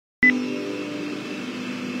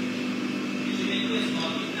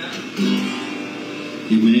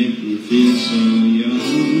You make me feel so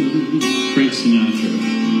young. Frank Sinatra.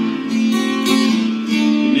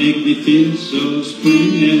 You make me feel so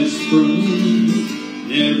spring has sprung.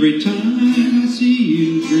 Every time I see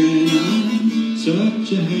you grin, I'm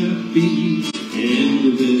such a happy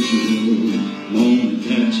individual. Moment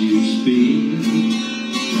that you speak,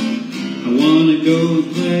 I wanna go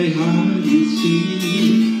and play hide and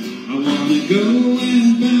seek. I wanna go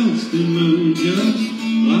and bounce the moon just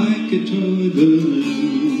like a toy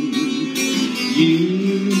balloon. You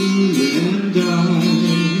and I,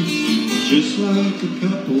 just like a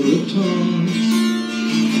couple of toys,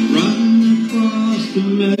 running across the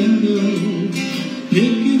meadow,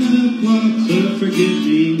 picking up lots of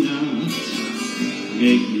forget-me-nots.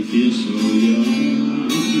 Make me feel so young.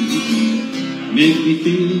 Make me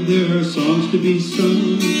feel there are songs to be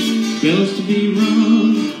sung, bells to be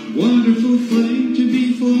rung, wonderful flame to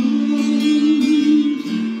be flown.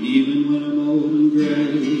 Even when I'm old and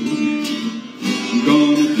gray, I'm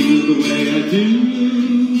gonna feel the way I do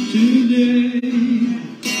today.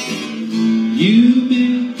 You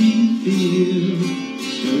make me feel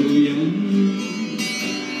so young.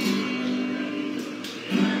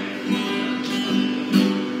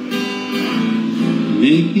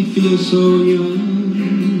 Make me feel so young.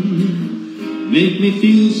 Make me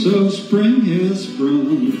feel so spring has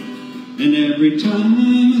sprung. And every time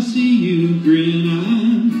I see you grin,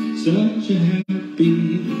 I'm such a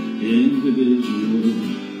happy individual.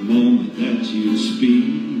 Moment that you speak,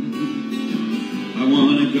 I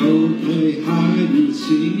wanna go play hide and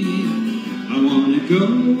seek. I wanna go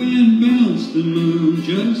and bounce the moon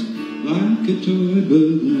just like a toy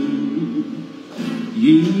balloon.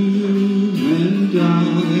 You and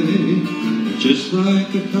I, just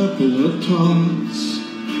like a couple of tots,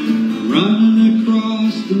 running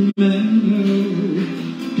across the meadow,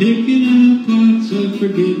 picking up lots of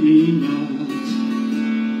forget-me-nots.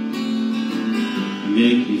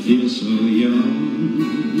 Make me feel so young.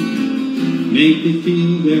 Make me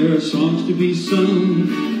feel there are songs to be sung,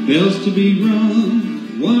 bells to be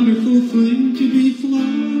rung, wonderful flame to be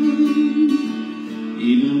flown.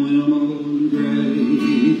 Even when I'm old and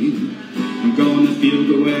gray, I'm gonna feel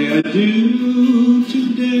the way I do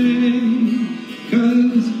today.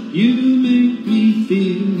 'Cause you make me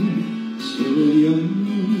feel so young.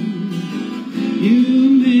 You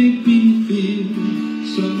make me feel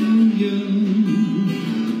so young.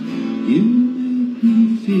 You make me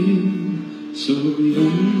feel so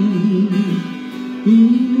young.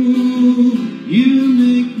 Ooh, you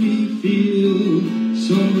make me feel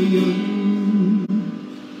so young.